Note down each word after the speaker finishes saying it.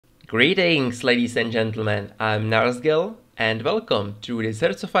Greetings, ladies and gentlemen, I'm Narsgil and welcome to this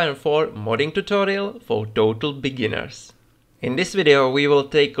HoI4 modding tutorial for total beginners. In this video we will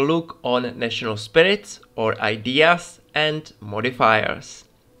take a look on national spirits or ideas and modifiers.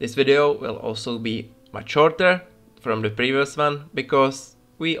 This video will also be much shorter from the previous one because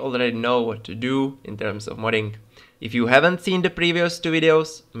we already know what to do in terms of modding. If you haven't seen the previous two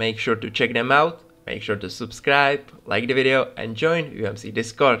videos, make sure to check them out. Make sure to subscribe, like the video and join UMC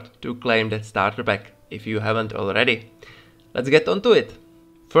Discord to claim that starter pack if you haven't already. Let's get on to it.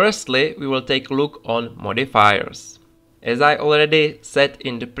 Firstly, we will take a look on modifiers. As I already said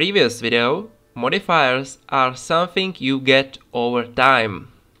in the previous video, modifiers are something you get over time.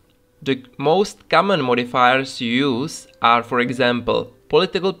 The most common modifiers you use are, for example,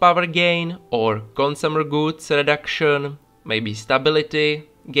 political power gain or consumer goods reduction, maybe stability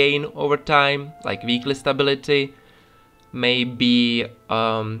gain over time, like weekly stability, maybe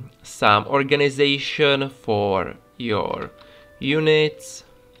some organization for your units,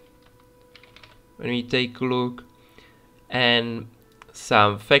 when we take a look, and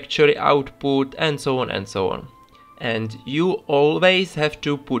some factory output, and so on and so on. And you always have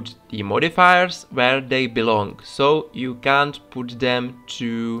to put the modifiers where they belong, so you can't put them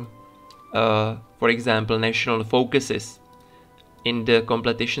to, for example, national focuses in the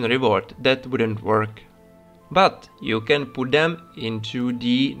completion reward. That wouldn't work. But you can put them into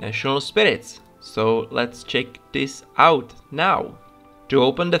the national spirits. So let's check this out now. To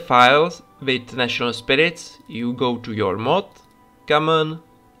open the files with national spirits, you go to your mod, common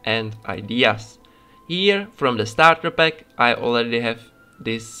and ideas. Here from the starter pack I already have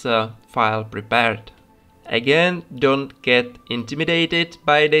this file prepared. Again, don't get intimidated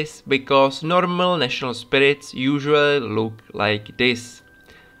by this because normal national spirits usually look like this.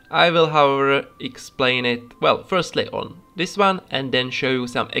 I will however explain it, well, firstly on this one and then show you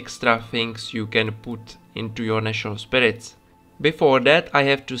some extra things you can put into your national spirits. Before that I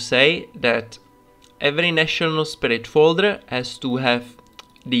have to say that every national spirit folder has to have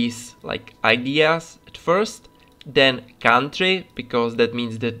these like ideas at first, then country, because that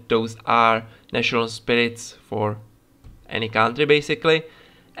means that those are national spirits for any country basically,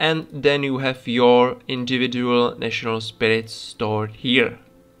 and then you have your individual national spirits stored here.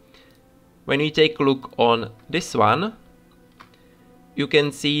 When we take a look on this one, you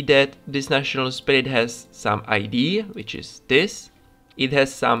can see that this national spirit has some ID, which is this. It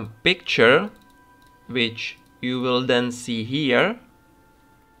has some picture, which you will then see here.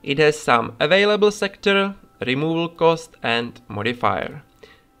 It has some available sector, removal cost and modifier.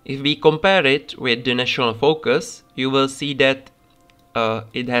 If we compare it with the national focus, you will see that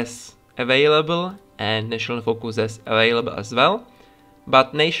it has available and national focus has available as well.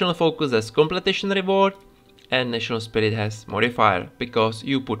 But national focus has completion reward and national spirit has modifier, because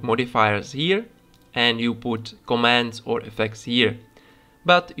you put modifiers here and you put commands or effects here.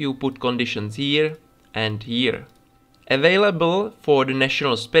 But you put conditions here and here. Available for the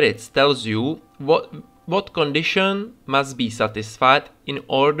national spirits tells you what condition must be satisfied in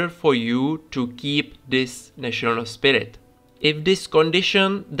order for you to keep this national spirit. If this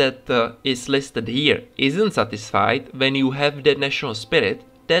condition that is listed here isn't satisfied when you have that national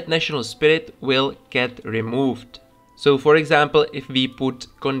spirit will get removed. So for example, if we put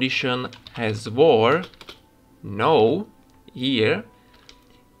condition has war, no, here,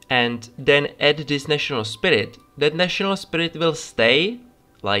 and then add this national spirit, that national spirit will stay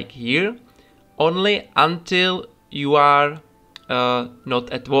like here only until you are not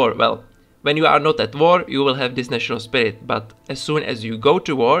at war. Well, when you are not at war, you will have this national spirit, but as soon as you go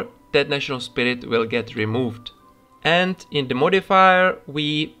to war, that national spirit will get removed. And in the modifier,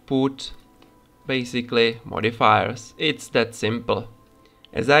 we put basically modifiers. It's that simple.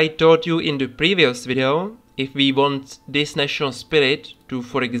 As I taught you in the previous video, if we want this national spirit to,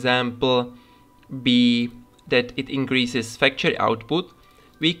 for example, be that it increases factory output,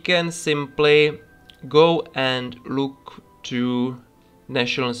 we can simply go and look to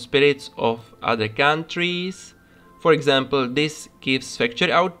national spirits of other countries. For example, this gives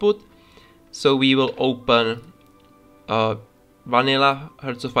factory output, so we will open vanilla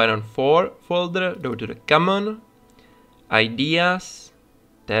HoI4 folder, go to the common, ideas,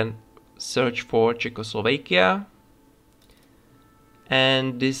 then search for Czechoslovakia,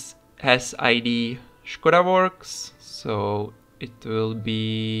 and this has ID Škoda Works, so it will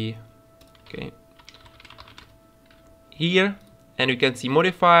be okay here, and you can see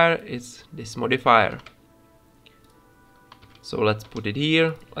modifier is this modifier. So let's put it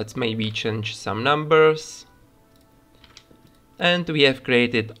here, let's maybe change some numbers, and we have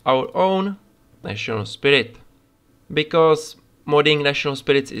created our own national spirit. Because modding national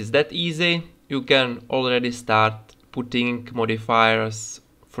spirits is that easy. You can already start putting modifiers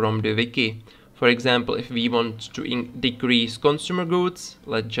from the wiki. For example, if we want to decrease consumer goods,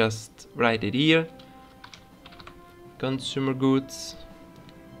 let's just write it here. Consumer goods,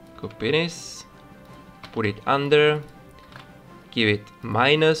 copy this, put it under, give it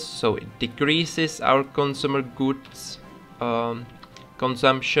minus, so it decreases our consumer goods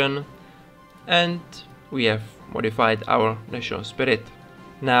consumption, and we have modified our national spirit.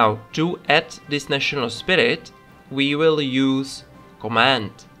 Now, to add this national spirit, we will use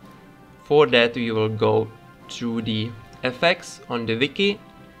command. For that, we will go to the effects on the wiki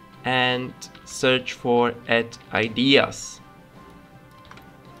and search for add ideas.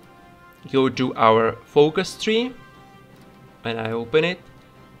 Go to our focus tree. When I open it,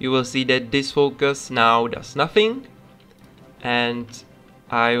 you will see that this focus now does nothing, and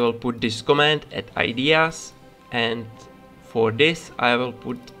I will put this command add ideas, and for this I will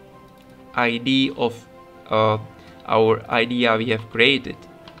put ID of our idea we have created.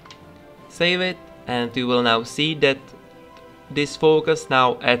 Save it, and you will now see that this focus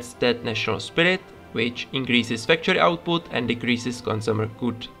now adds that national spirit, which increases factory output and decreases consumer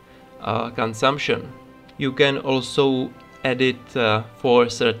good consumption. You can also add it for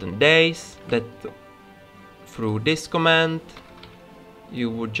certain days, that through this command you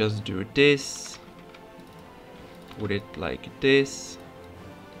would just do this, put it like this,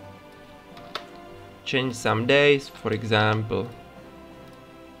 change some days, for example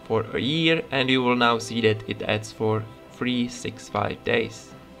for a year, and you will now see that it adds for 365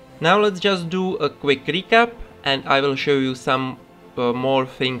 days. Now let's just do a quick recap, and I will show you some more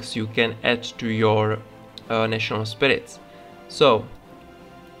things you can add to your national spirits. So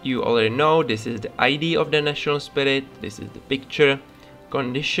you already know this is the ID of the national spirit, this is the picture,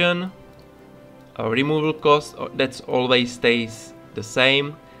 condition, removal cost, that's always stays the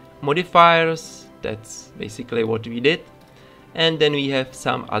same, modifiers, that's basically what we did, and then we have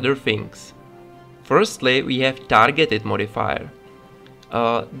some other things. Firstly, we have targeted modifier.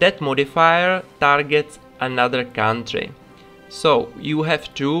 That modifier targets another country, so you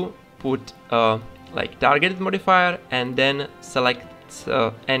have to put like targeted modifier and then select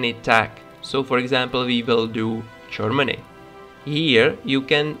any tag. So for example, we will do Germany. Here you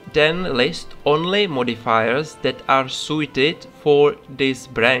can then list only modifiers that are suited for this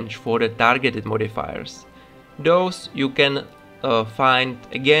branch, for the targeted modifiers. Those you can find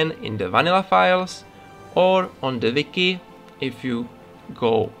again in the vanilla files or on the wiki. If you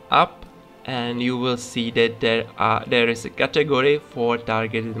go up, and you will see that there is a category for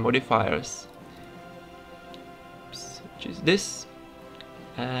targeted modifiers, which is this,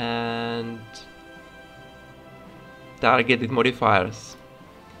 and targeted modifiers.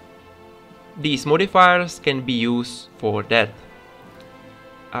 These modifiers can be used for that.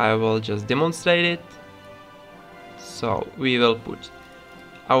 I will just demonstrate it. So we will put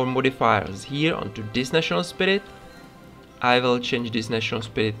our modifiers here onto this national spirit. I will change this national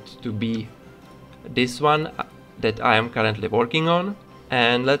spirit to be this one that I am currently working on,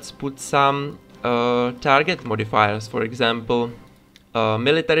 and let's put some target modifiers, for example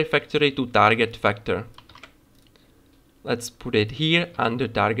military factory to target factor. Let's put it here under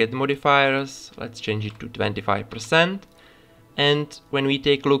target modifiers. Let's change it to 25%, and when we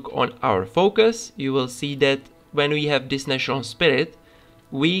take a look on our focus, you will see that when we have this national spirit,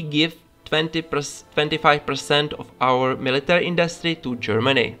 we give 25% of our military industry to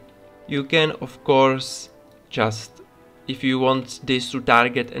Germany. You can of course just, if you want this to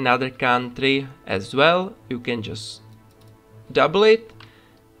target another country as well, you can just double it,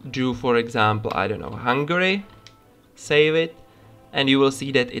 do for example, I don't know, Hungary, save it, and you will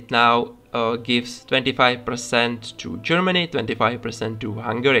see that it now gives 25% to Germany, 25% to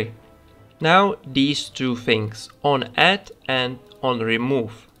Hungary. Now these two things, on add and on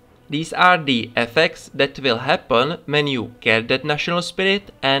remove. These are the effects that will happen when you get that national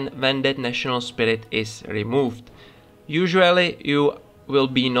spirit and when that national spirit is removed. Usually you will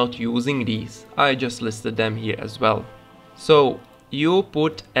be not using these. I just listed them here as well. So you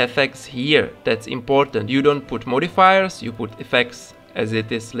put effects here, that's important. You don't put modifiers, you put effects as it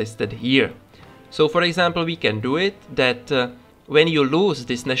is listed here. So for example, we can do it that when you lose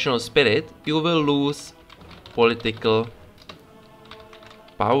this national spirit, you will lose political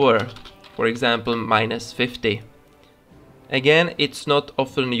power, for example -50. Again, it's not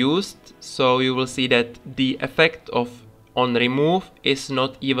often used, so you will see that the effect of on remove is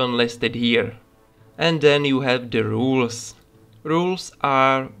not even listed here. And then you have the rules. Rules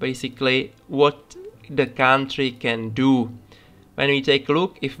are basically what the country can do when we take a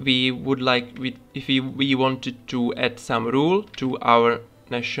look, if we wanted to add some rule to our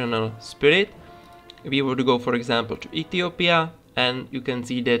national spirit, we would go, for example, to Ethiopia, and you can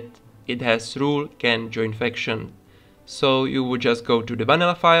see that it has rule can join faction. So you would just go to the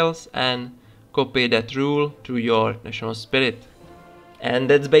vanilla files and copy that rule to your national spirit. And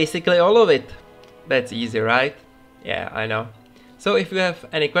that's basically all of it. That's easy, right? Yeah, I know. So if you have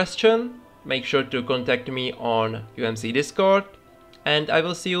any question, make sure to contact me on UMC Discord, and I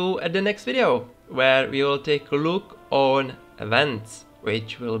will see you at the next video, where we will take a look on events,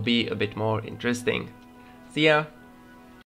 which will be a bit more interesting. See ya!